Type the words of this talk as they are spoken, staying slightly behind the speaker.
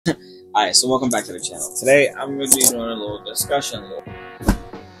Alright, so welcome back to the channel. Today I'm going to be doing a little discussion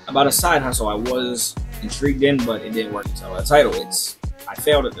about a side hustle I was intrigued in, but it didn't work until the title. I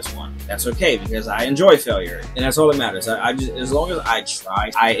failed at this one. That's okay because I enjoy failure, and that's all that matters. I just, as long as I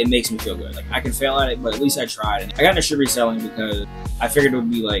try, it makes me feel good. Like I can fail at it, but at least I tried. And I got into shoe reselling because I figured it would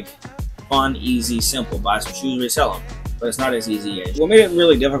be like fun, easy, simple. Buy some shoes, resell them. But it's not as easy. What made it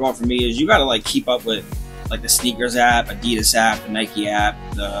really difficult for me is you got to like keep up with like the sneakers app, Adidas app, the Nike app,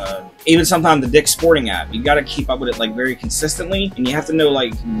 even sometimes the Dick's Sporting app. You got to keep up with it like very consistently, and you have to know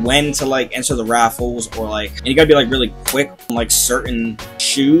like when to like enter the raffles, or like, and you got to be like really quick on like certain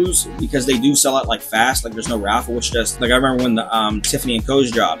shoes because they do sell out like fast. Like there's no raffle, which just like I remember when the Tiffany and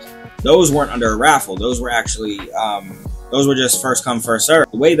Co's dropped, those weren't under a raffle. Those were actually those were just first come first serve.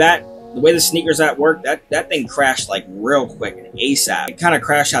 The way the sneakers app worked, that thing crashed like real quick and ASAP. It kind of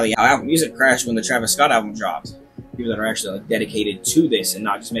crashed how the album music crashed when the Travis Scott album dropped. People that are actually like dedicated to this and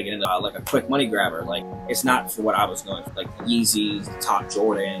not just making it like a quick money grabber. Like it's not for what I was going for. Like the Yeezys, the top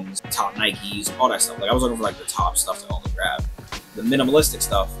Jordans, the top Nikes, all that stuff. Like I was looking for like the top stuff to only grab. The minimalistic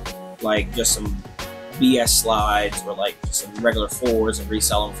stuff, like just some BS slides or like just some regular fours and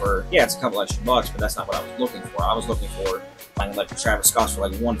resell them for, yeah, it's a couple extra bucks, but that's not what I was looking for. I was looking for like the Travis Scott's for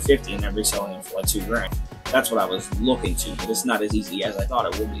like $150 and then reselling them for like $2 grand. That's what I was looking to, but it's not as easy as I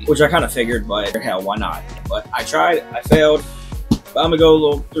thought it would be, which I kind of figured, but hell, why not? But I tried, I failed. But I'm gonna go a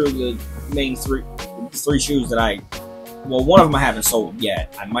little through the main three shoes that well, one of them I haven't sold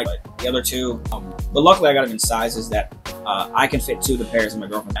yet. I might, but the other two, but luckily I got them in sizes that I can fit two of the pairs that my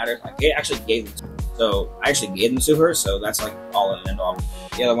girlfriend had. I actually gave them to her. So I actually gave them to her, so that's like all in and all.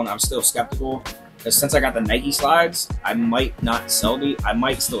 The other one, I'm still skeptical. Because since I got the Nike slides, I might not sell these. I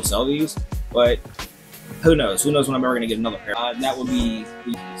might still sell these, but who knows? Who knows when I'm ever going to get another pair. That would be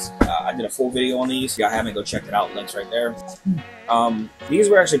these. I did a full video on these. If y'all haven't, go check it out. Links right there. These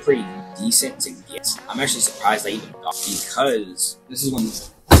were actually pretty decent to get. I'm actually surprised I even got, because this is when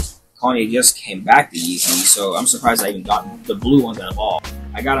Kanye just came back to Yeezy, so I'm surprised I even got the blue ones at all.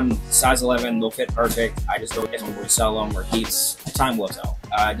 I got them size 11, they'll fit perfect. I just don't get them to sell them or keeps. Time will tell.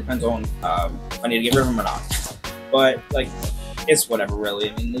 It depends on if I need to get rid of them or not. But like, it's whatever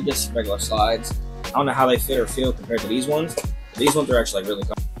really. I mean, they're just regular slides. I don't know how they fit or feel compared to these ones. These ones are actually like really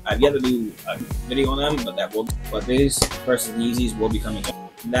comfortable. I've yet to do a video on them, but these versus Yeezys will be coming.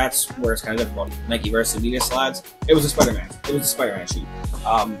 That's where it's kind of difficult. Nike versus Adidas slides. It was a Spider-Man. It was a Spider-Man shoe.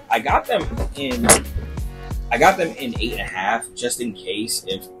 I got them in 8.5 just in case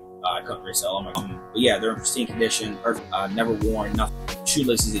if I couldn't resell them. But yeah, they're in pristine condition, perfect, never worn, nothing.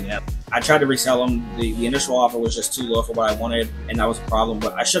 Shoelaces even up. I tried to resell them. The initial offer was just too low for what I wanted, and that was a problem.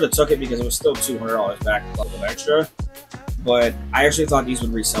 But I should have took it because it was still $200 back, a little extra. But I actually thought these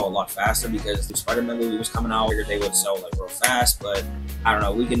would resell a lot faster because the Spider-Man movie was coming out. I figured they would sell like real fast, but I don't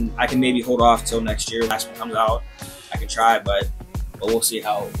know. I can maybe hold off till next year. Last one comes out, I can try, but we'll see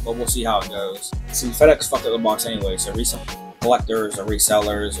how it goes. See, FedEx fucked up the box anyway, so resell collectors or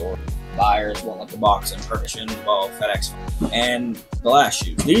resellers or buyers won't let the box in permission. Well, FedEx. And the last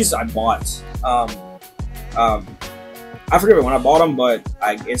shoes, these I bought. I forget when I bought them, but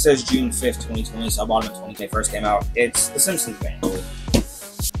it says June 5th, 2020, so I bought them when they first came out. It's the Simpsons band. So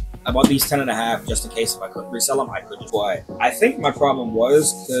I bought these 10.5 just in case if I couldn't resell them, I could just. But I think my problem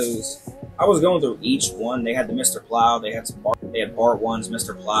was because I was going through each one. They had the Mr. Plow, they had Bart ones,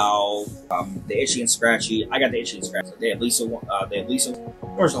 Mr. Plow, the Itchy and Scratchy. I got the Itchy and Scratchy. They had Lisa.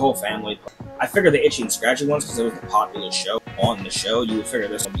 There's the whole family. I figured the Itchy and Scratchy ones because it was the popular show on the show. You would figure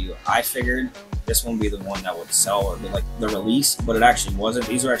this would be. I figured this one would be the one that would sell or be like the release, but it actually wasn't.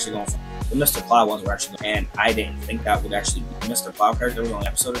 These are actually going for the Mr. Plow ones were actually, and I didn't think that would actually be Mr. Plow character. There was only an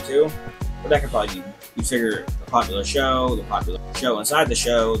episode or two, but that could probably be. You figure the popular show inside the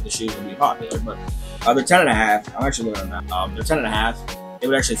show, the shoes would be popular. But they're 10.5. I'm actually looking at that. They're 10.5. It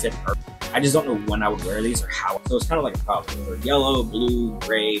would actually fit perfect. I just don't know when I would wear these or how. So it's kind of like a problem. They're yellow, blue,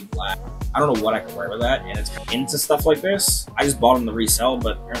 gray, black. I don't know what I could wear with that, and it's kind of into stuff like this. I just bought them to resell,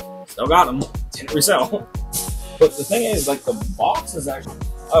 but still got them. Didn't resell. But the thing is, like, the box is actually.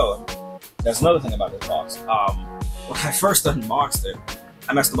 Oh, that's another thing about this box. When I first unboxed it,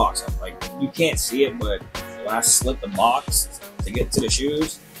 I messed the box up. Like, you can't see it, but when I slit the box to get to the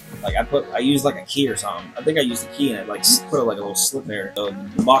shoes, like I used like a key or something. I think I used a key and it like put like a little slip there. So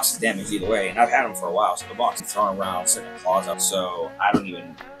the box is damaged either way, and I've had them for a while, so the box is thrown around, sitting in claws up. So I don't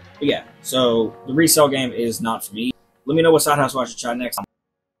even. But yeah, so the resale game is not for me. Let me know what side hustle I should try next.